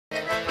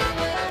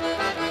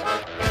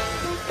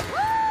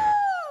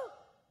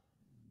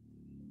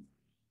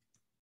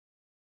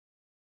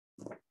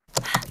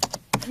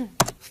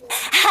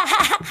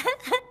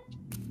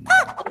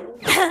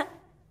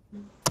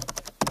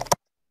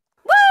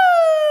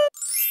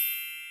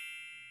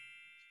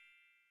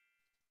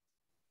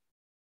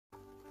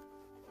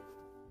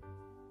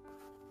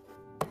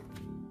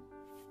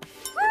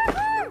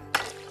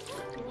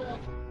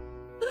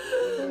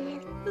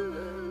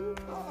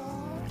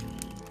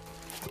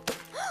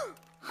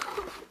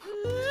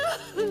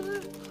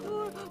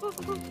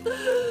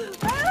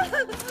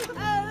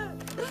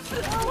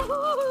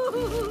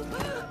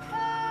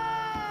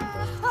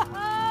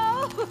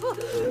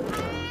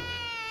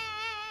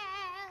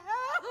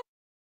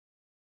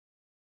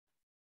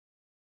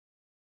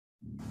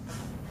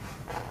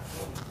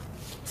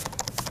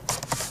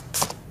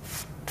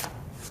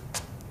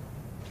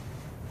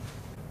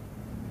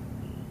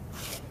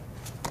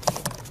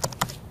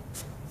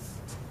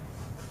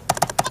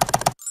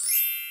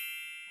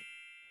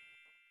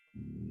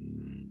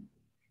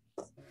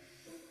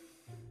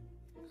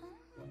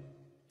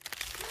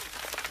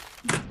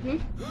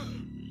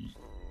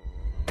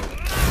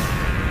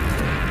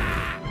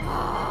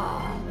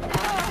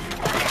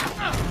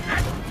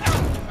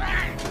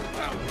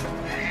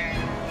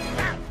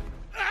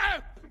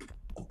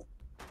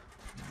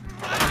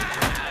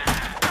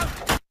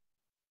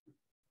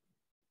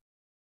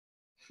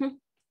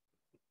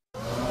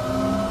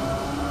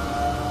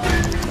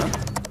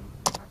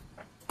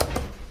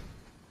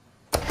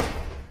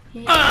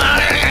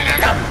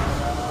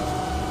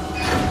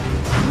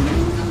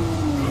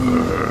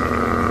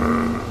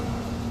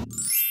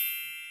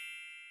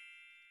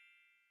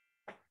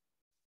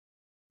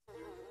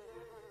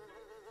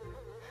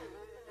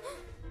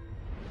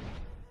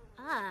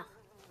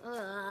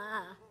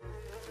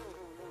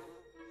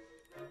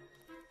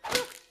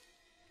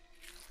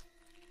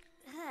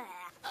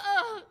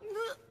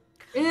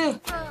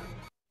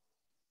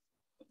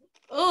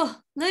Oh,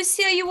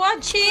 Lucy, are you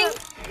watching?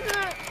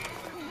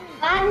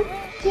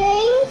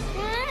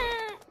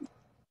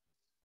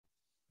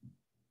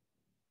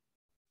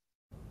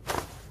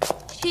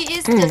 She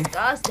is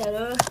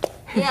disgusted.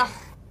 Yeah.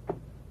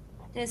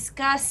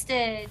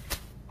 Disgusted.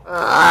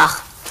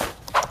 Ugh.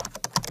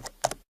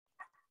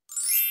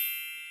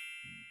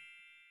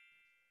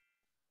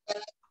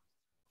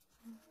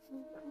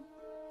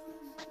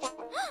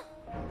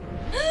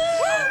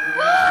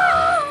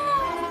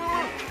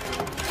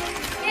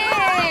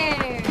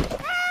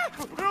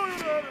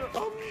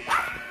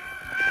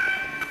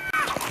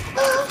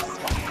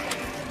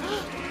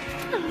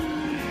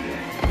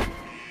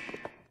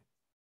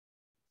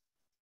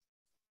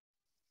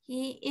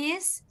 He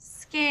is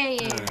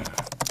scared.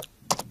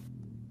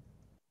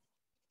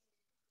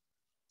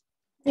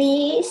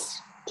 He is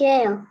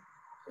scared.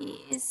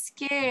 He is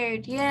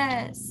scared,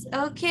 yes.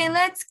 Okay,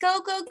 let's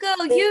go, go,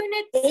 go.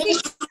 Unit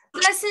 6,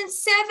 lesson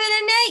 7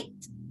 and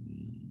 8.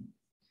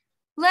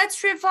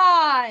 Let's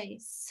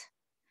revise.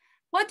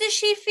 What does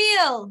she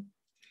feel?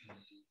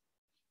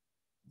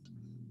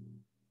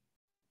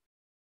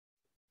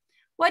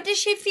 What does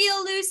she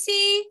feel,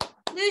 Lucy?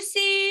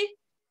 Lucy?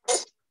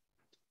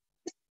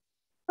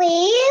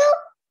 Feel?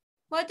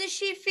 What does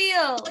she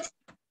feel?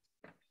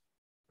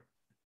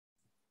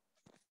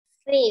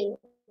 Feel.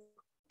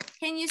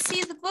 Can you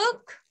see the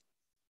book?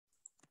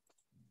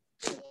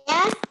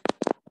 Yeah.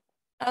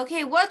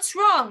 Okay, what's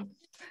wrong?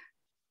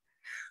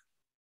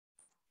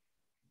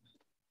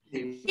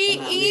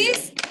 She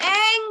is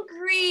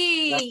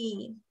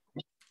angry.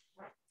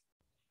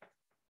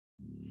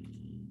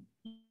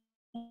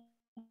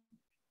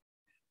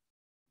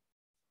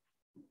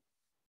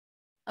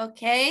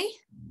 Okay.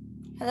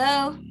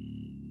 Hello?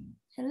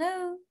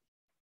 Hello?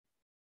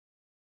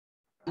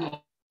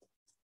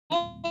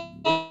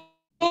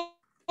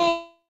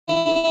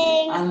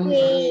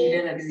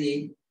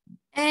 Angry.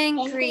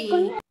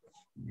 Angry.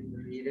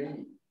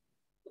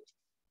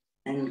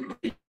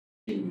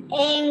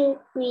 Angry.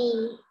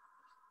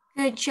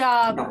 Good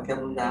job.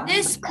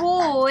 This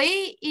boy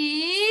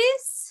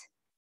is...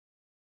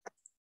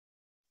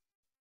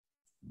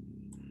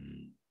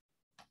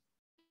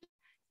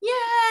 Yeah!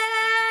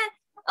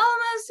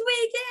 Almost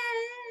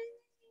weekend!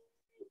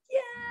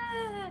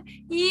 Yeah!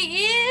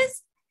 He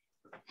is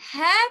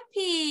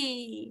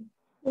happy.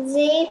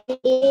 They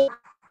is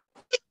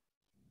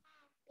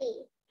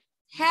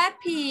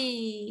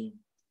Happy.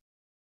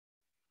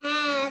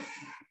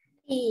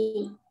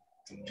 happy.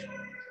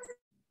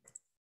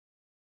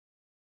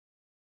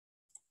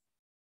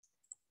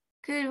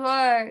 Good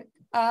work.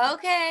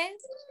 Okay.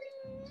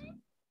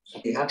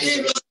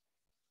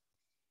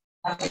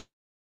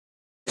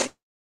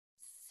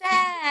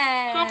 Sad.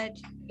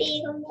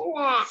 Happy on the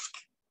left.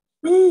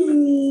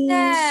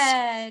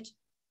 Sad.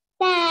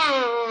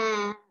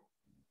 Sad.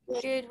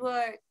 Good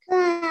work.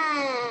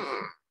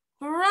 Sad.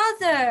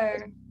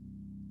 Brother.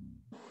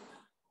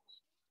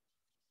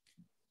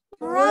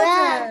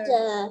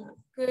 Brother.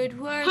 Good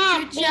work.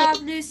 Happy. Good job,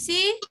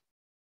 Lucy.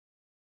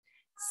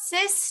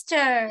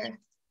 Sister.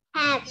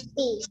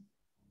 Happy.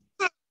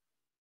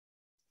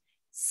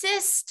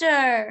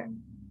 Sister.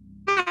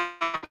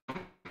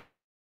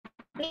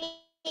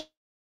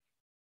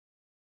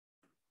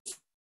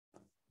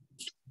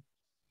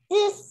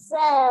 Sister.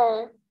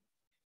 Sir.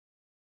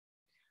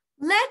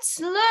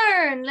 Let's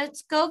learn.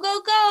 Let's go,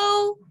 go,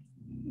 go.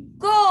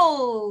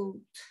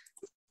 Gold.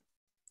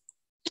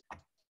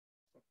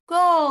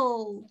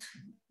 Gold.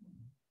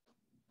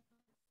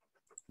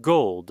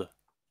 Gold.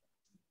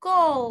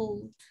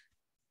 Gold.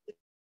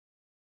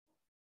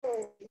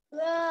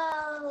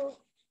 Grow.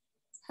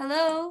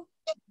 Hello?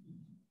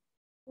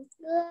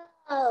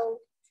 Grow.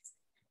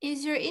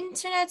 Is your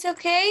internet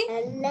okay?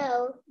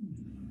 Hello.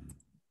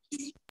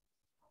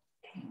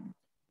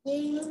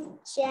 You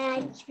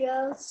change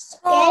your space.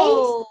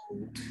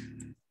 Gold.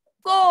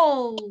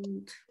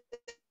 Gold.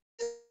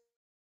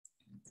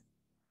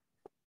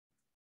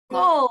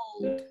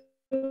 Gold.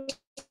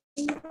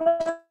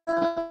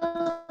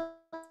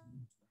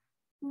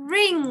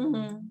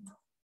 Ring.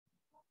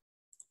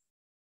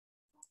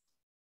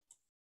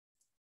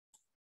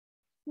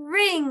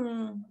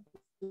 Ring.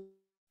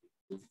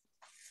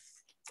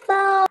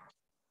 Ball.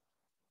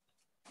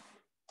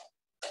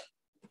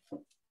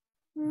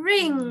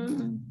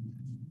 Ring.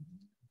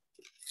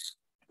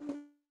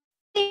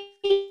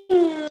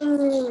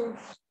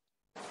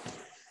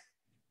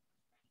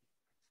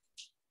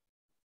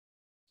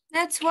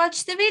 Let's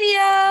watch the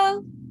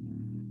video.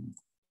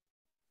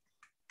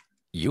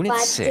 Unit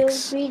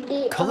 6. 1, 2,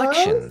 3,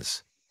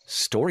 Collections.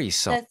 Story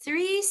song. The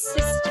Three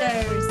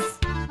Sisters.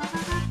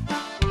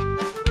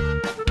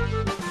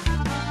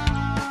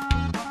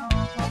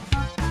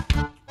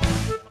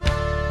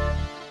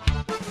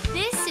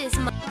 This is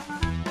my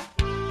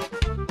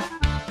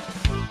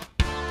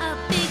a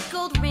big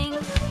gold ring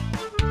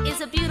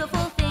is a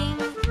beautiful thing.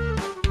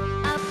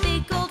 A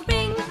big gold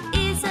ring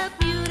is a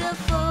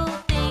beautiful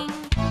thing.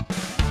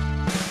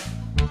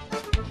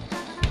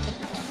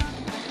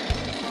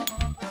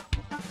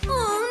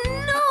 Oh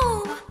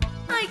no!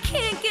 I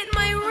can't get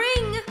my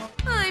ring.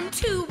 I'm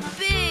too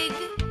big.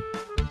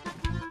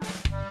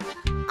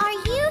 Are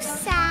you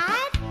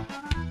sad?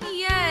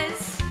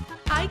 Yes,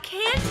 I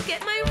can't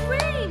get my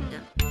ring.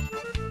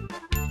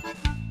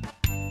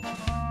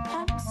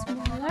 I'm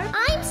smaller.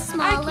 I'm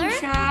smaller.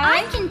 try.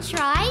 I can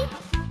try.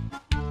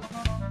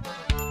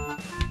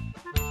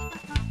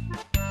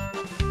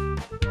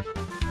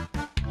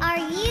 Are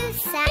you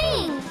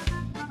sad?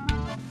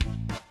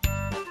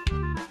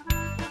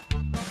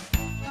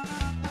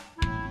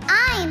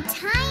 I'm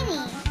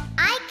tiny.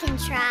 I can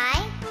try.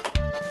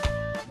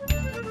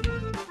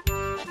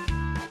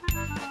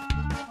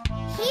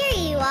 Here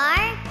you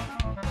are.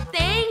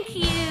 Thank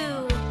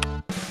you.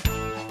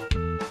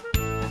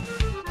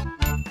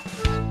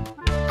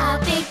 A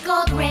big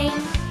gold ring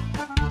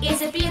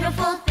is a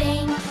beautiful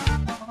thing.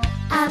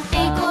 A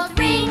big gold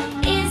ring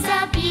is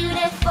a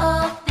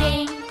beautiful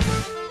thing.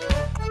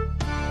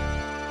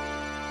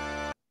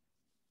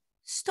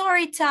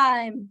 Story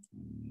time.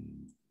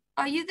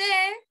 Are you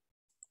there?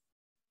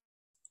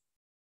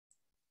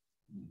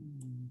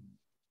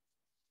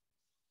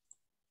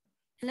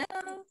 Hello?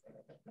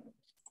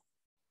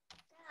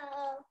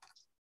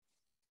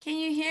 Can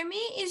you hear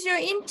me? Is your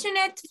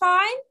internet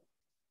fine?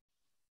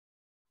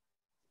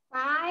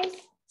 5,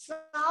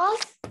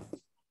 12.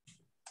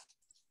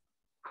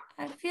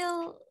 I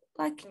feel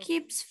like it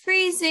keeps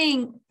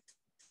freezing.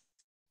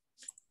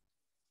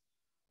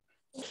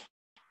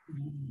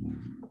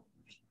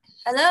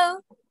 Hello?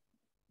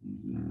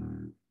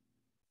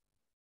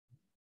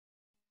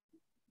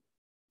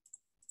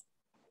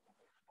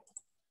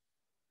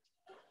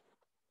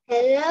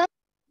 Hello.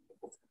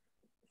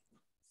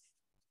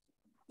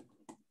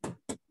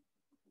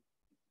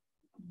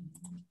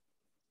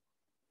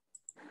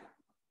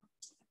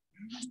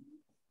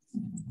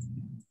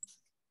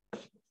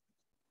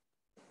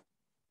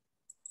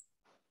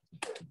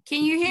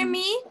 Can you hear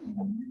me?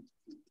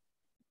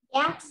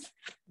 Yes.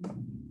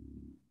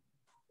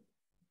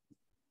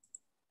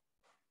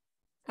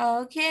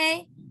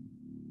 Okay.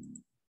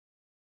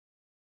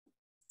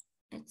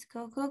 Let's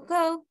go, go,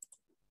 go.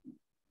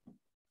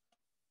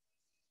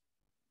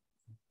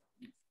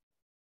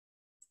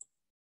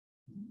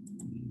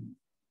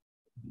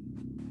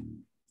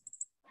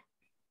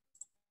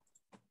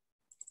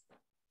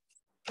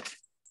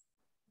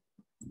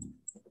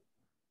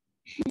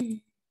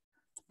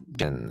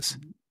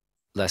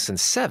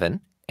 Lessons 7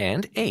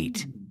 and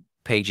 8.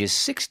 Pages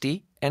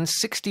 60 and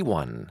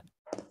 61.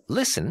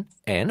 Listen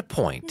and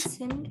point.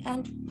 Listen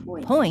and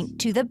point. Point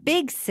to the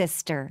big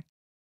sister.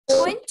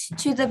 Point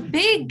to the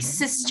big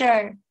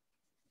sister.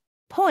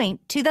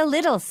 Point to the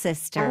little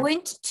sister.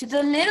 Point to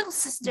the little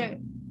sister.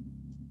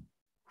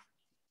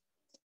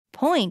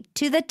 Point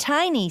to the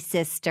tiny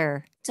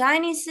sister.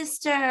 Tiny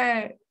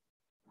sister.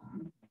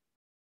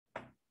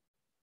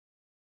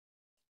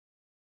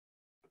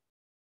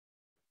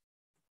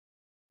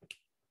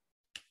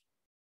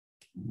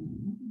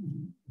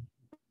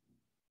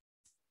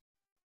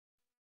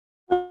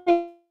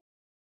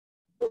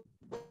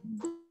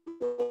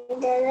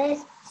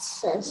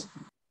 Delicious.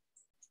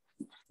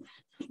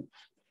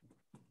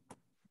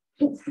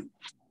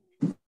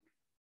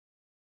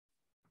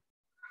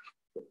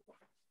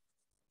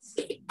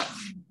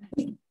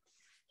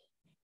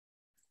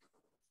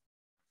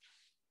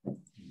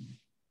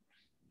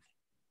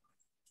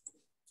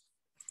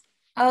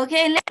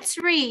 Okay, let's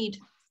read.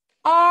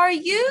 Are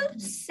you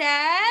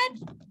sad?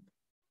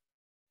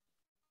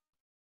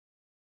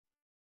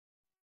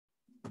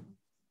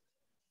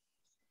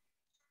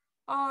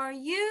 Are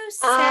you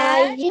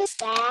sad? Are you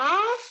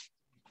sad?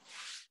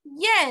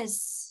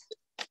 Yes.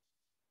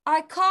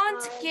 I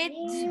can't Are get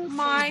you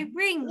my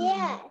ring.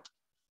 Yes.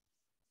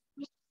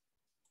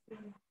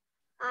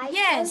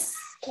 Yes.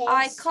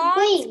 I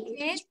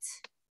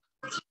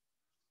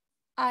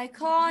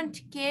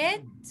can't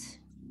get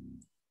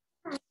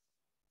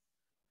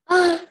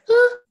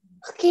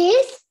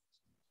Kiss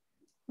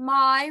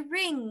my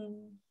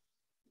ring.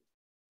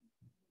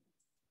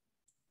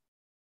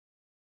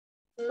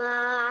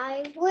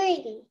 my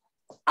ring.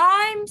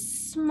 I'm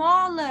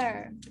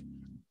smaller.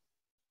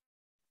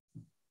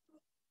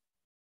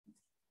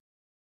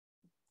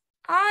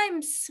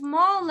 I'm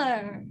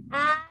smaller.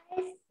 I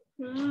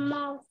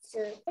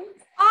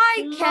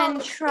can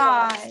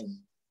try.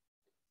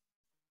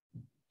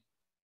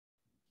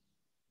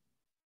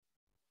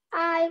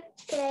 I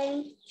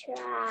can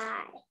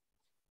try.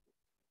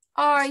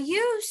 Are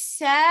you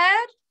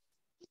sad?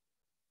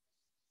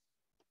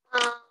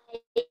 Are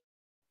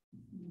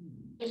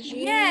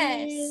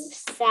Yes. you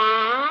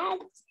sad?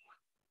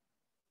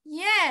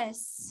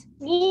 Yes.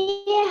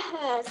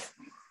 Yes.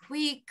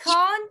 We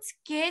can't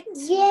get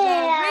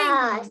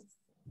Yes.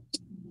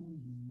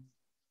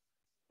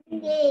 the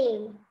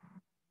ring.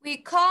 We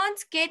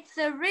can't get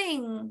the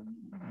ring.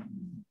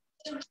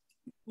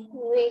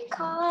 We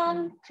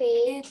can't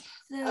Get fit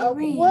the a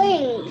ring.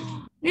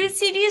 ring. Do you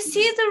see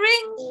the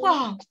ring?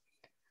 Wow.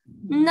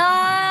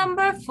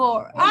 Number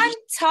 4. I'm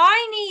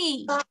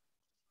tiny.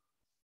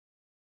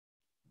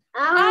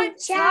 I'm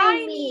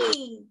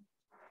tiny.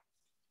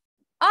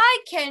 I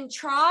can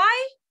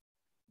try.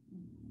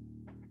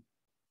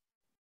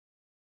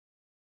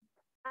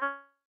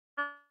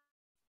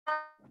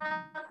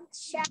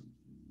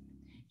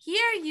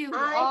 Here you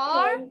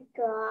are. Can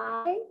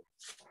try.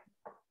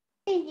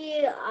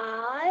 You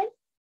are.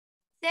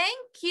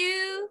 Thank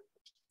you.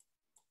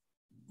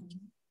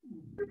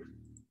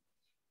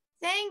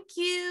 Thank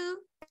you.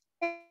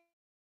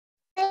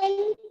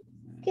 Thank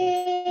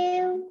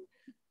you.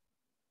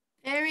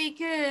 Very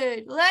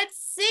good. Let's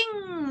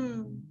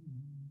sing.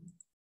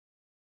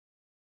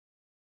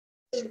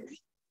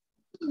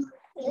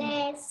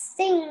 Let's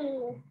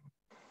sing.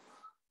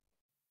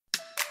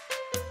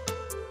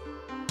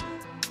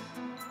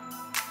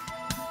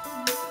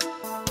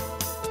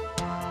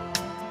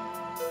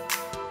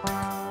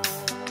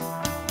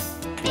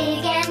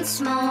 Big and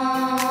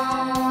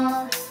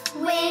small,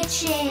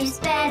 which is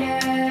better?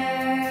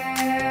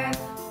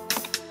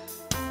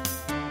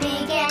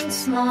 Big and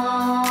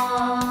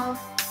small,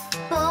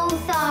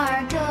 both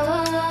are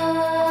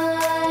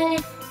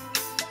good.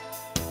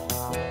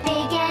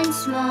 Big and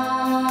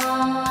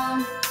small,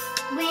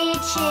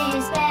 which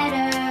is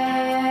better?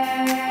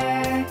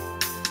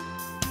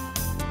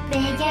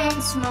 Big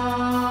and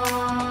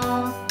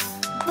small,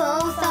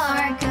 both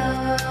are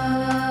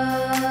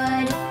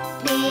good.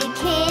 Big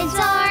kids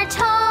are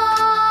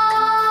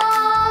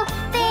tall,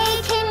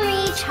 they can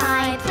reach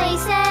high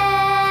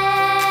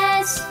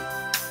places.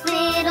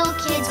 Little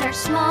kids are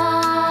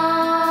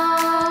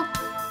small,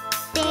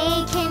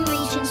 they can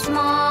reach in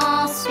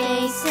small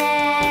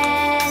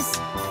spaces.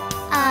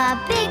 A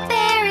big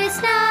bear is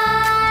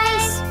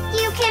nice,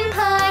 you can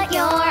put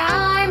your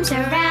arms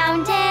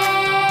around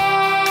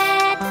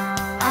it.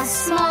 A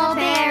small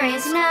bear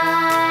is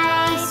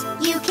nice,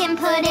 you can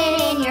put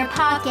it in your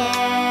pocket.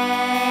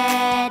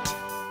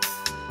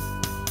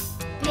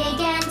 Big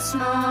and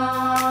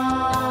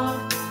small,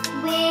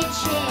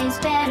 which is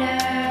better?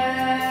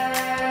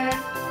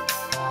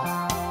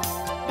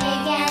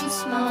 Big and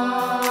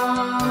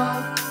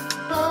small,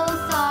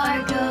 both are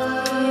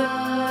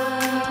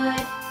good.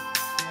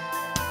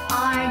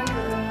 Are good.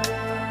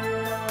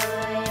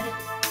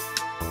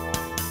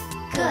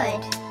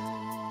 Good.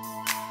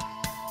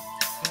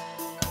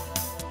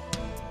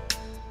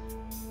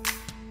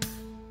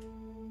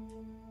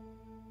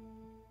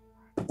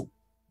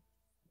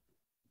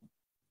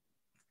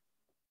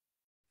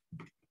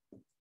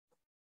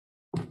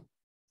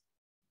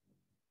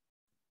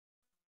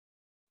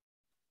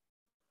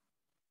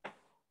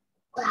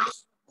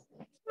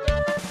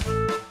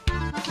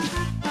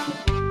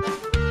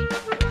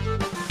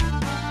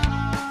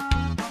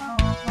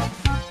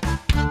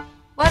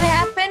 What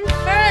happened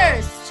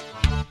first?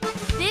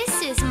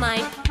 This is my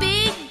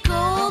big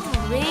gold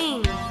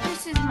ring.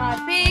 This is my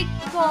big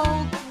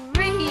gold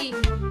ring.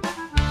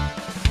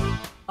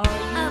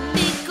 A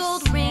big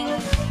gold ring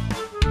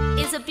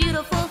is a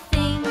beautiful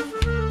thing.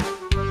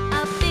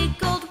 A big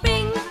gold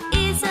ring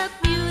is a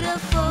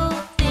beautiful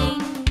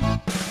thing.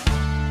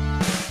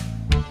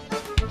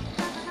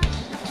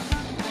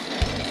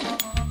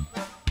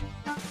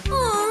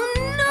 Oh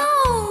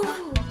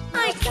no!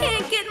 I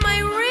can't get my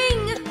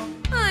ring.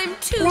 I'm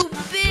too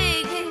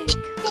big.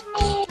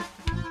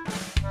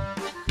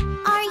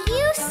 Are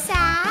you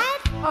sad?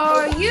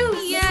 Are you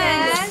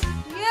Yes. sad?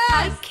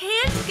 I Yes.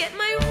 can't get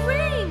my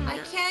ring. I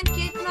can't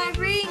get my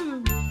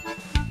ring.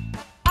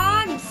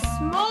 I'm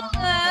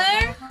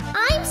smaller.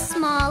 I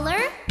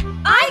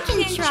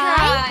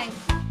try.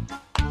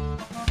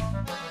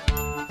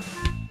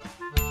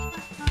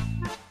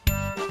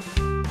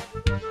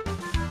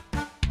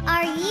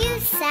 Are you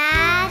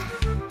sad?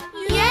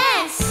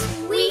 Yes,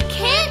 we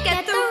can't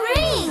get the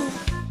ring.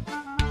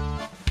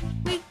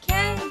 We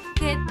can't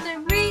get the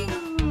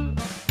ring.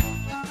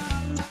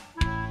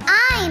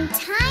 I'm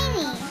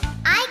tiny.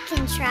 I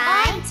can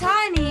try. I'm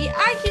tiny.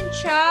 I can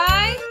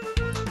try.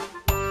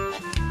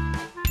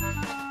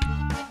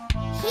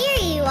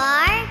 Here you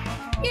are.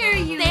 Here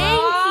you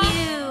are. Thank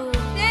you.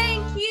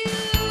 Thank you.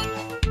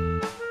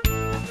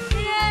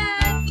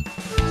 Yeah.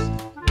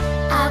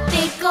 A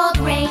big gold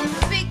ring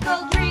Big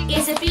gold ring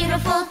is a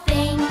beautiful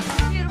thing.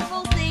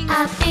 beautiful thing.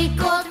 A big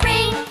gold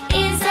ring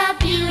is a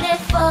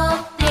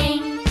beautiful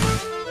thing.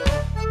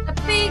 A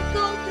big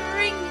gold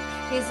ring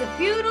is a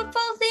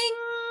beautiful thing.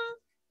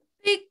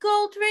 Big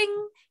gold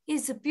ring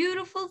is a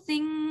beautiful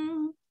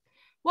thing.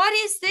 What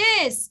is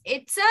this?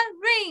 It's a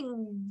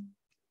ring.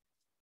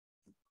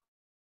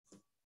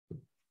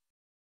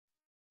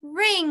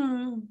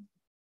 Ring.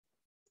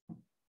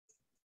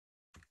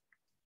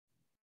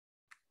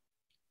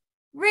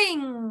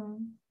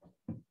 Ring.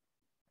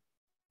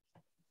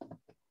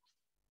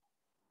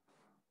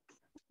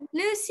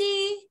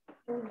 Lucy.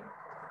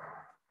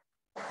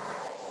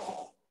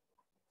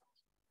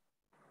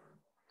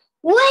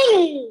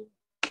 Wing.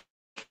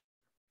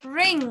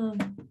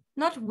 Ring.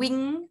 Not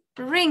wing.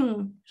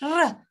 Ring.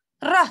 R.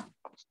 R.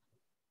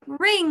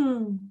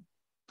 Ring.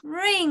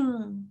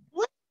 Ring.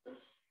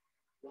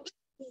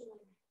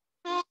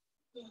 R.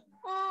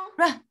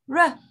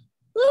 R.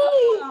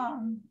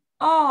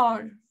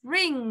 R.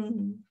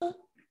 Ring.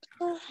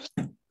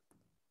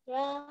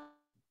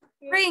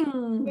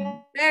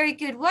 Ring. Very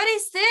good. What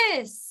is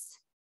this?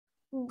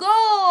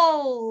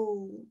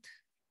 Gold.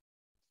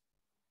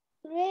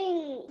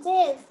 Ring.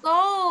 This.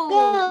 Gold.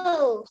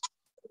 Go.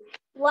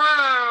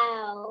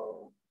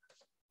 Wow.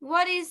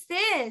 What is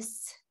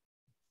this?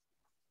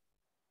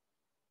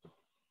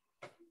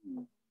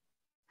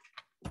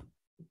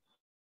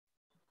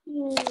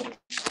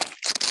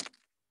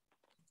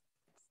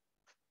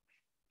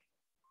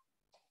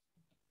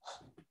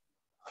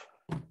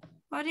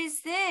 What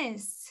is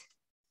this?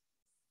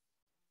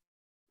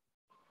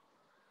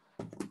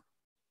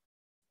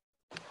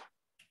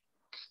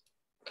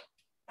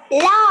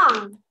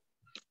 Long.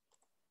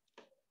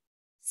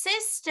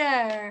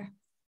 Sister.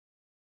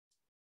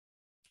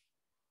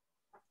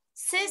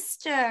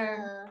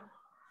 Sister.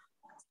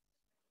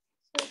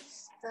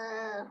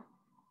 Sister.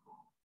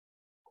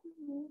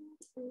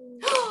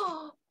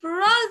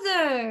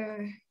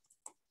 Brother.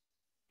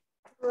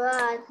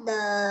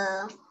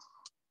 Brother.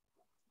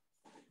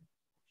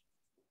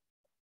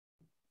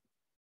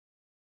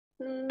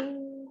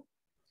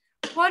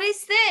 What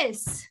is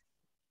this?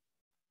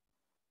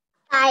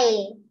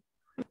 I.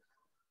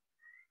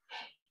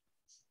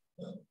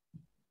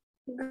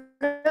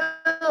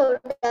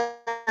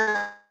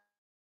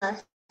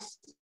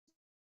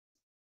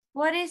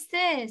 What is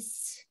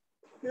this?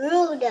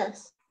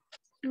 Rudolph.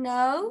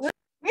 No.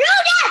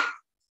 Rudolph.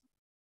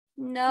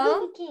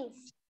 No.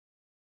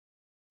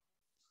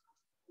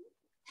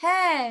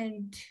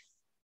 Hand.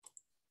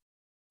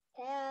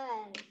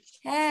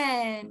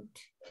 Hand.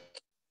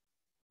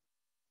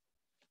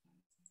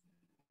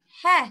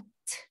 Hat.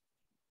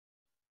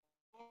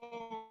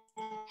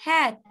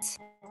 Hat.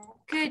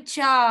 Good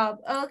job.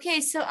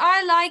 Okay, so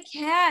I like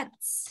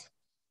hats.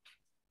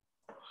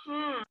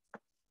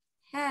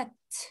 Hat.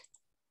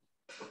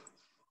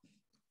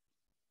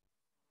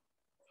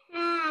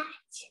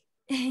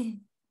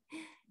 Hat.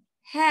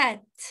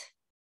 Hat.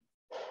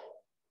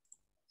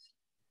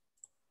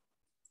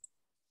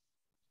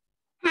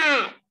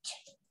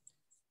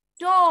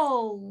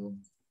 Doll.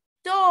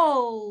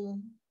 Doll.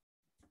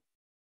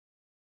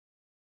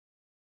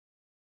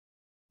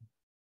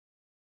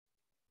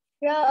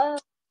 Doll.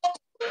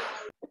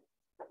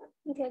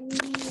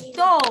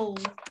 Doll.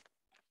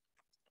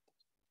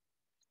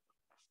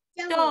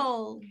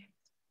 Doll.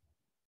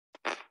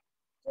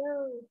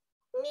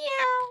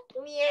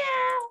 Meow.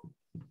 Meow.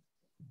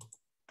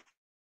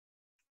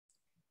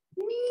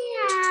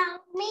 Meow.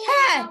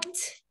 Hat.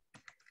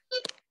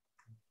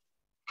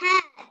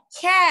 Hat.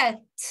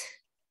 Cat.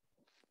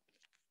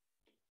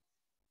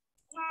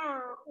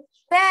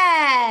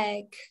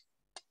 Bag.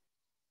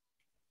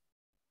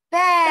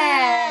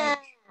 Bag.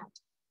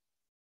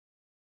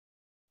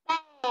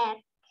 Bag.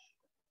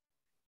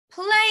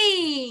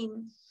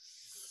 Plane.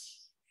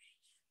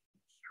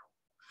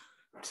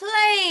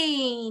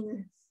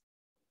 Plane.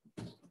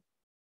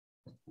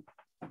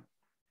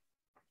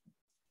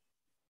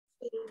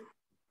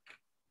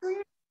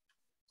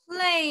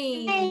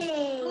 Plane.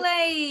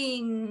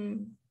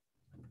 Plane.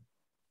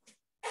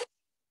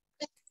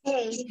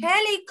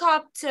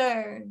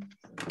 Helicopter.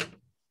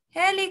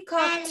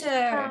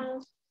 Helicopter.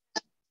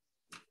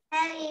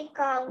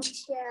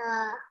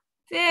 Helicopter.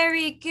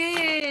 Very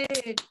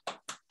good.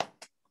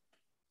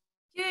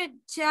 Good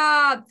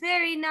job.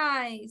 Very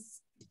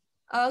nice.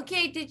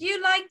 Okay, did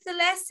you like the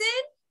lesson?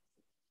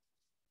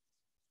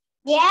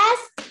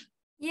 Yes.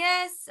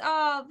 Yes.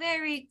 Oh,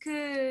 very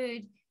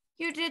good.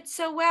 You did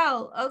so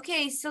well.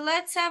 Okay, so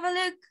let's have a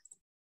look.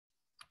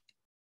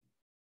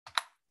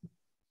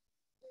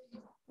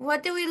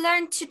 What did we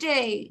learn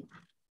today?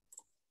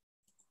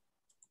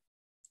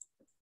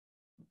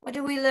 What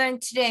did we learn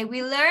today?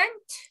 We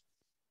learned?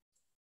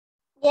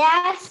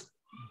 Yes.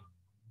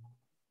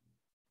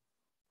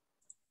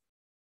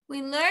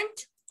 We learned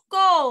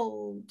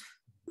gold.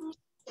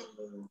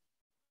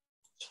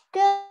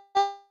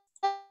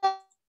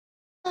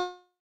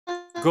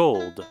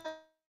 Gold.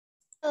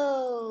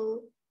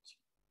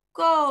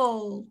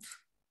 Gold.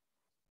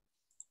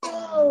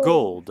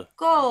 Gold.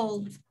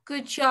 Gold.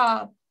 Good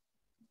job.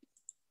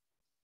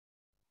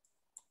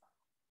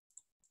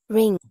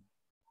 Ring.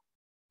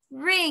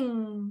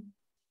 Ring.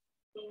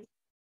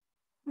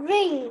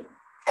 Ring.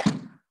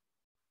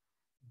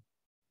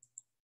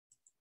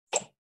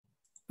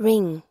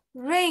 Ring.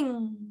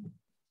 Ring.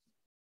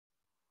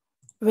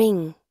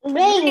 Ring.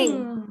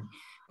 Ring.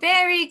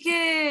 Very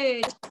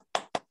good.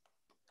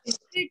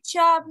 Good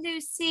job,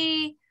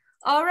 Lucy.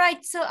 All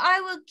right, so I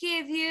will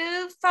give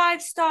you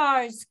 5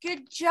 stars.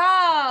 Good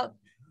job.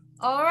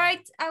 All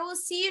right, I will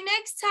see you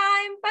next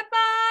time.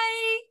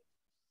 Bye-bye.